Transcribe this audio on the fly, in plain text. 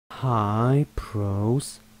Hi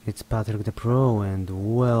pros, it's Patrick the Pro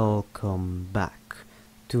and welcome back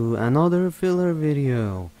to another filler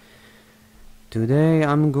video. Today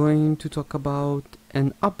I'm going to talk about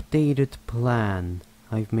an updated plan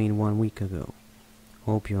I've made 1 week ago.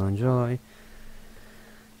 Hope you'll enjoy.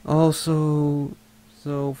 Also,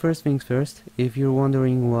 first things first, if you're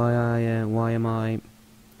wondering why am I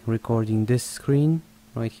recording this screen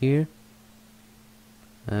right here,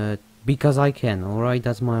 because I can, alright?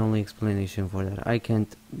 That's my only explanation for that. I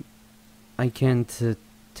can't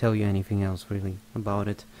tell you anything else really about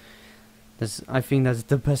it. I think that's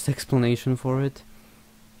the best explanation for it.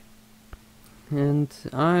 And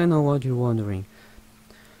I know what you're wondering.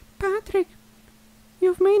 Patrick,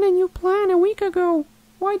 you've made a new plan a week ago.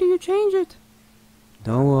 Why do you change it?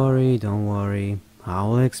 Don't worry.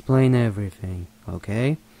 I'll explain everything,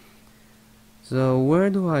 okay? So where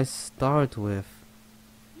do I start with?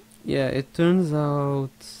 Yeah, it turns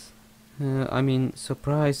out,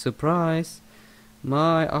 surprise,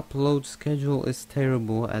 my upload schedule is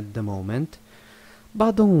terrible at the moment.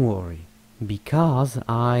 But don't worry, because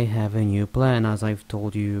I have a new plan, as I've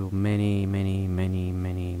told you many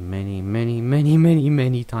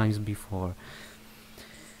times before.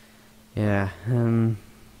 Yeah,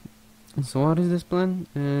 so what is this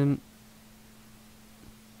plan?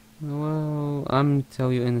 Well, I'm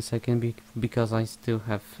tell you in a second because I still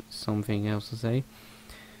have something else to say.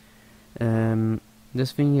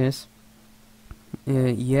 This thing is,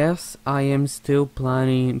 yes, I am still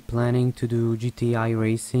planning to do GTI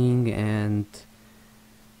racing and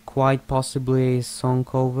quite possibly a song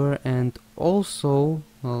cover, and also,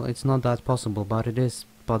 well, it's not that possible, but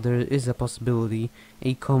there is a possibility,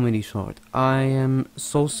 a comedy short. I am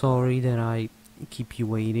so sorry that I keep you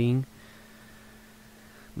waiting.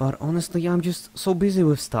 But honestly, I'm just so busy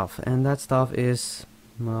with stuff, and that stuff is,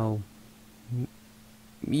 well,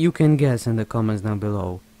 you can guess in the comments down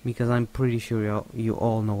below, because I'm pretty sure you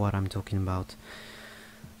all know what I'm talking about.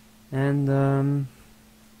 And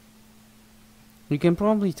you can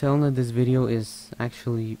probably tell that this video is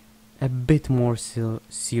actually a bit more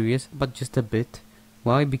serious, but just a bit.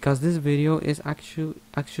 Why? Because this video is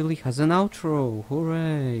actually has an outro.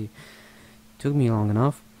 Hooray! Took me long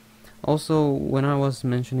enough. Also, when I was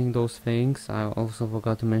mentioning those things, I also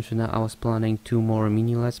forgot to mention that I was planning 2 more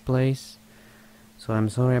mini let's plays. So I'm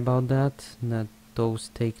sorry about that. Those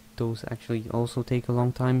actually also take a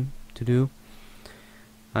long time to do.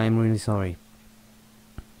 I'm really sorry.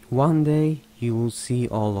 One day you will see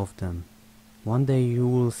all of them. One day you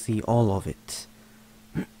will see all of it.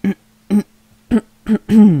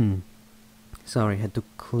 Sorry, had to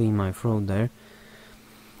clean my throat there.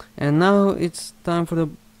 And now it's time for the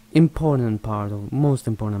most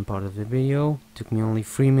important part of the video. Took me only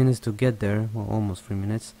 3 minutes to get there, well, almost 3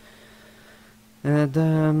 minutes. And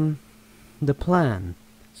the plan.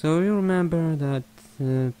 So you remember that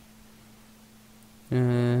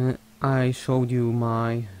I showed you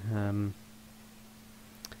my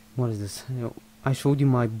what is this? I showed you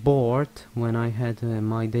my board when I had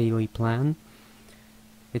my daily plan.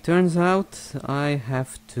 It turns out I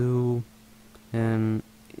have to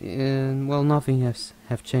well, nothing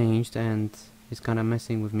have changed, and it's kind of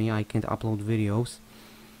messing with me. I can't upload videos,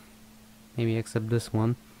 maybe except this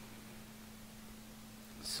one.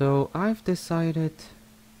 So I've decided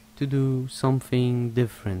to do something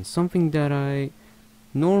different, something that I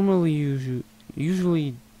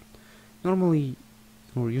usually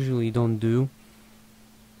don't do,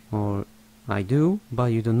 or I do, but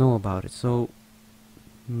you don't know about it. So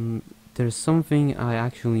there's something I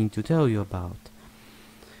actually need to tell you about.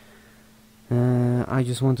 I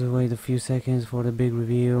just want to wait a few seconds for the big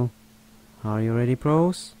reveal. Are you ready,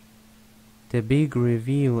 pros? The big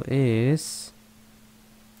reveal is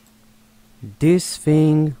this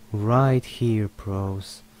thing right here,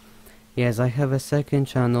 pros. Yes, I have a second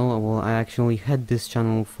channel. Well, I actually had this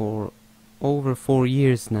channel for over 4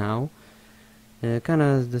 years now.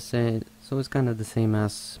 Kinda the same, so it's kinda the same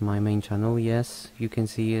as my main channel. Yes, you can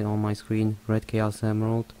see it on my screen, Red Chaos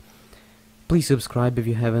Emerald. Please subscribe if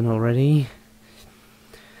you haven't already.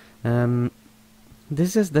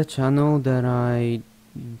 This is the channel that I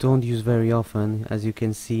don't use very often. As you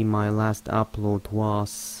can see, my last upload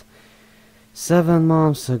was 7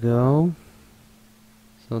 months ago.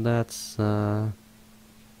 So that's a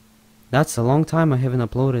long time I haven't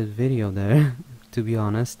uploaded video there, to be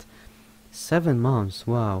honest. 7 months,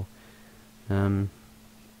 wow. I'm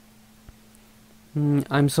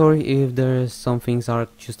sorry if there's some things are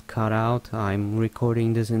just cut out. I'm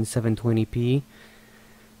recording this in 720p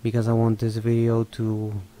because I want this video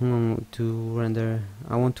to render.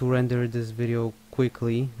 I want to render this video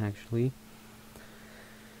quickly, actually.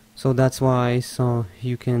 So that's why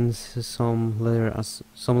you can some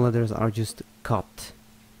letters are just cut,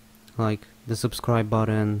 like the subscribe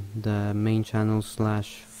button, the main channel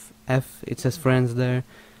slash F, it says friends there.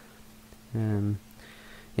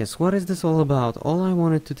 Yes, what is this all about? All I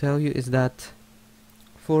wanted to tell you is that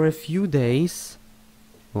for a few days,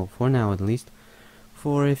 well, for now at least,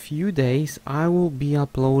 for a few days I will be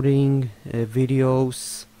uploading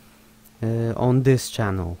videos on this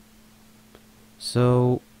channel.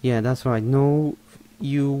 So yeah, that's right. No,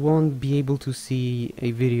 you won't be able to see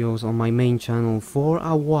videos on my main channel for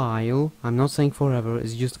a while. I'm not saying forever,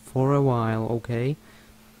 it's just for a while, okay?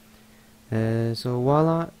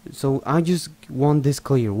 So I just want this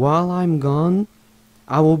clear. While I'm gone,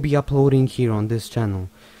 I will be uploading here on this channel.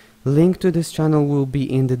 Link to this channel will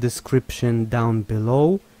be in the description down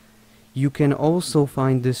below. You can also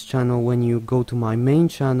find this channel when you go to my main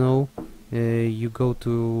channel. You go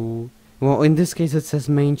to, well, in this case it says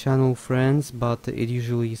main channel friends, but it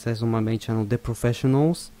usually says on my main channel the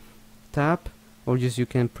professionals tab, or just you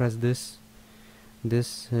can press this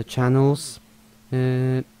channels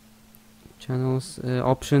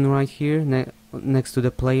option right here next to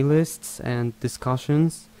the playlists and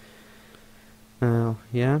discussions.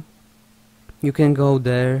 Yeah, you can go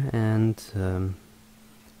there and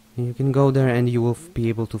you will be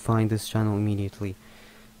able to find this channel immediately.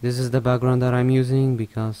 This is the background that I'm using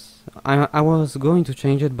because I was going to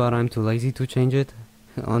change it, but I'm too lazy to change it,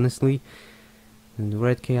 honestly. And the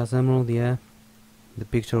red chaos emerald, yeah, the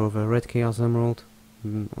picture of a red chaos emerald,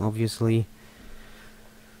 obviously.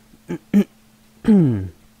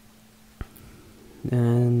 And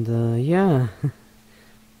yeah,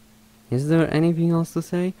 is there anything else to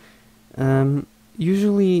say?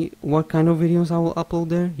 Usually what kind of videos I will upload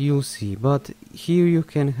there, you'll see, but here you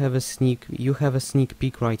have a sneak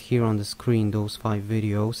peek right here on the screen, those 5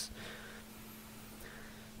 videos.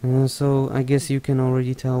 So I guess you can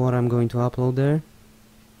already tell what I'm going to upload there,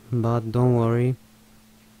 but don't worry,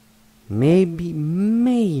 maybe,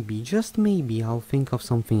 just maybe I'll think of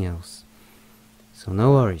something else. So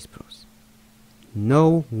no worries, pros.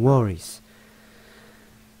 No worries.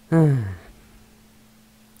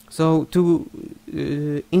 So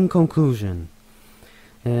in conclusion,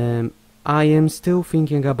 I am still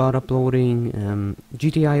thinking about uploading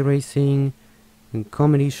GTI racing,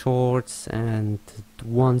 comedy shorts, and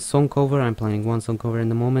one song cover. I'm planning one song cover in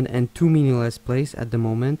the moment, and 2 mini let's plays at the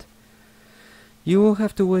moment. You will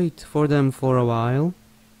have to wait for them for a while.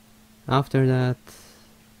 After that,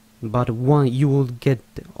 but you will get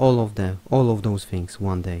all of those things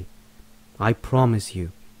one day. I promise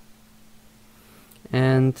you.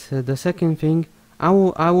 And the second thing, I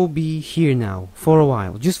will be here now for a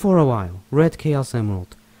while, just for a while. Red Chaos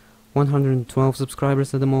Emerald, 112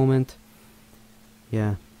 subscribers at the moment.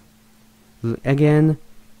 Yeah. Again,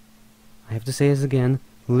 I have to say this again.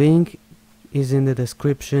 Link is in the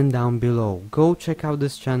description down below. Go check out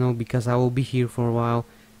this channel because I will be here for a while,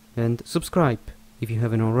 and subscribe if you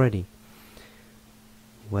haven't already.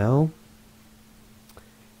 Well,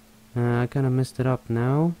 I kind of messed it up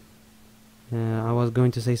now. I was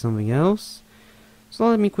going to say something else, so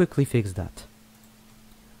let me quickly fix that.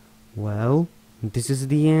 Well, this is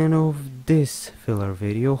the end of this filler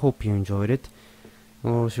video. Hope you enjoyed it,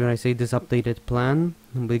 or should I say this updated plan,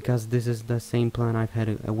 because this is the same plan I've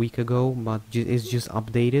had a week ago, but it's just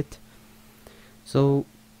updated. So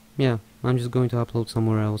yeah, I'm just going to upload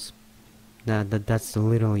somewhere else. That's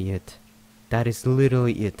literally it. That is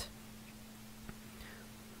literally it.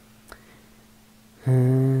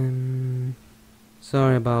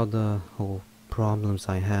 Sorry about the whole problems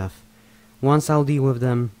I have. Once I'll deal with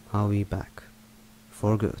them, I'll be back.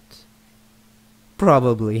 For good.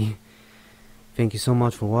 Probably. Thank you so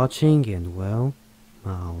much for watching, and well,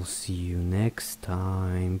 I'll see you next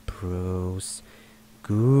time, pros.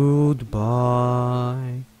 Goodbye.